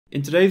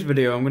In today's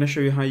video, I'm going to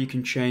show you how you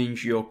can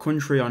change your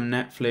country on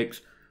Netflix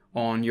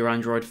on your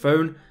Android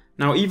phone.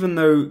 Now, even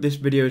though this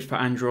video is for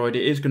Android,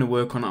 it is going to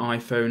work on an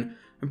iPhone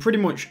and pretty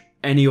much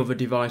any other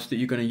device that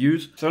you're going to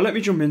use. So let me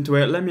jump into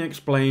it, let me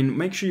explain,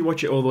 make sure you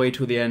watch it all the way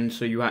to the end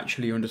so you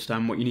actually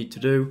understand what you need to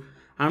do.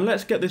 And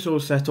let's get this all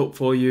set up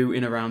for you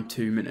in around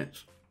 2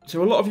 minutes.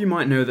 So a lot of you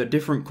might know that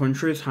different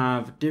countries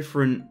have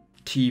different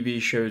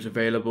TV shows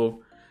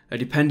available,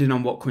 depending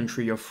on what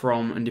country you're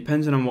from and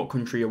depending on what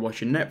country you're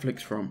watching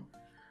Netflix from.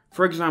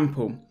 For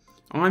example,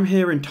 I'm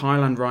here in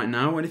Thailand right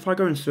now, and if I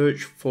go and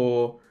search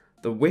for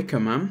The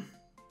Wicker Man,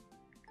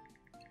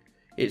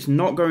 it's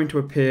not going to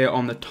appear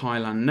on the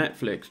Thailand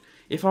Netflix.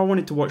 If I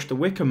wanted to watch The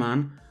Wicker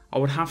Man, I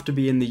would have to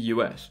be in the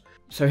US.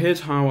 So here's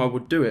how I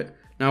would do it.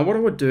 Now what I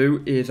would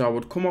do is I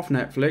would come off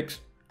Netflix,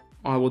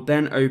 I would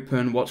then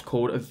open what's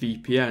called a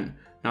VPN.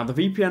 Now the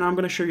VPN I'm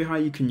going to show you how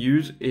you can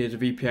use is a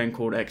VPN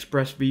called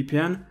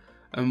ExpressVPN.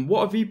 And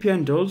what a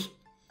VPN does,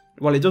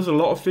 well, it does a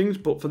lot of things,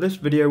 but for this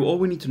video, all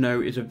we need to know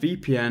is a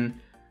VPN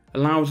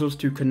allows us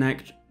to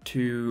connect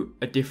to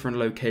a different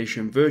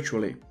location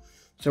virtually.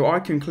 So I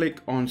can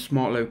click on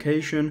Smart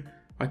Location,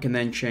 I can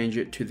then change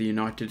it to the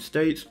United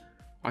States,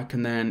 I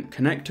can then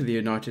connect to the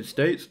United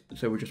States,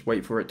 so we'll just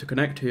wait for it to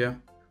connect here.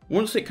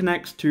 Once it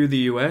connects to the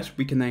US,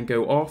 we can then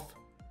go off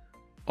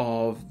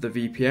of the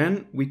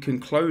VPN, we can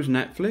close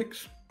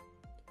Netflix.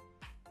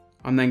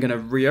 I'm then going to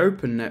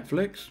reopen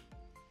Netflix,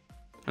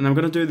 and I'm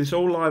going to do this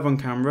all live on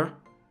camera.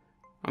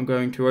 I'm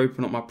going to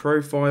open up my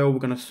profile, we're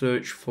going to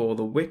search for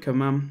The Wicker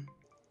Man.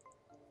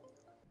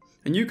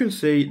 And you can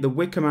see The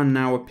Wicker Man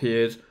now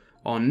appears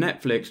on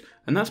Netflix,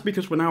 and that's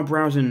because we're now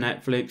browsing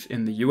Netflix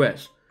in the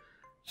US.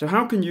 So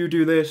how can you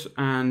do this,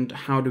 and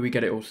how do we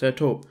get it all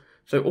set up?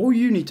 So all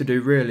you need to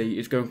do really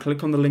is go and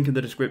click on the link in the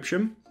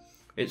description.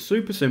 It's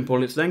super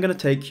simple, it's then going to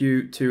take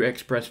you to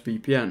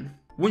ExpressVPN.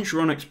 Once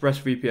you're on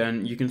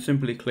ExpressVPN, you can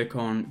simply click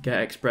on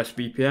Get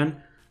ExpressVPN,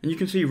 and you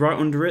can see right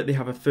under it they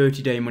have a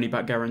 30-day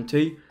money-back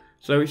guarantee.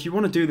 So if you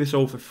want to do this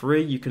all for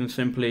free, you can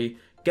simply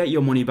get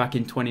your money back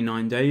in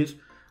 29 days,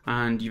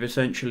 and you've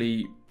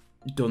essentially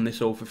done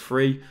this all for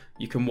free.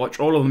 You can watch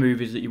all of the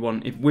movies that you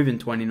want within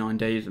 29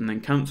 days and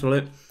then cancel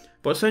it.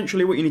 But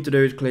essentially what you need to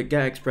do is click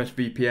Get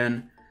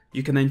ExpressVPN.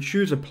 You can then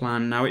choose a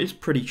plan. Now it is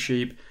pretty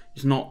cheap,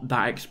 it's not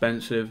that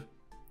expensive.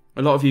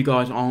 A lot of you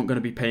guys aren't going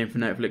to be paying for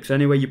Netflix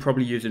anyway, you're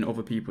probably using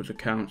other people's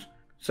accounts.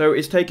 So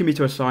it's taking me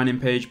to a sign-in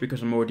page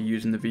because I'm already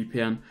using the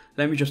VPN.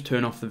 Let me just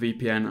turn off the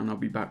VPN and I'll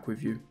be back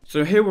with you.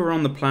 So here we're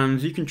on the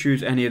plans, you can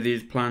choose any of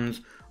these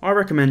plans. I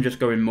recommend just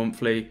going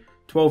monthly,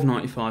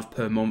 $12.95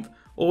 per month,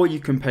 or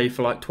you can pay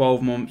for like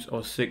 12 months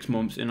or 6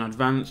 months in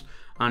advance,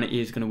 and it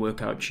is going to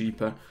work out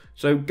cheaper.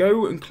 So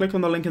go and click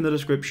on the link in the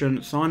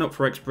description, sign up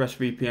for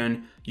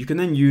ExpressVPN. You can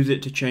then use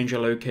it to change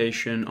your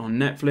location on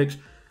Netflix.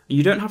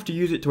 You don't have to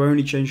use it to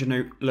only change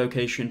your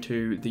location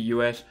to the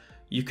US.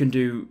 You can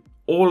do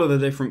all of the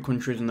different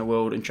countries in the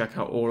world and check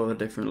out all of the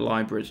different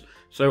libraries.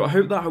 So I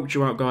hope that helped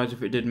you out, guys.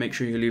 If it did, make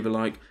sure you leave a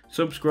like,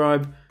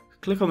 subscribe,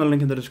 click on the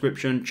link in the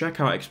description, check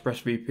out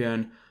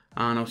ExpressVPN,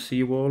 and I'll see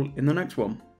you all in the next one.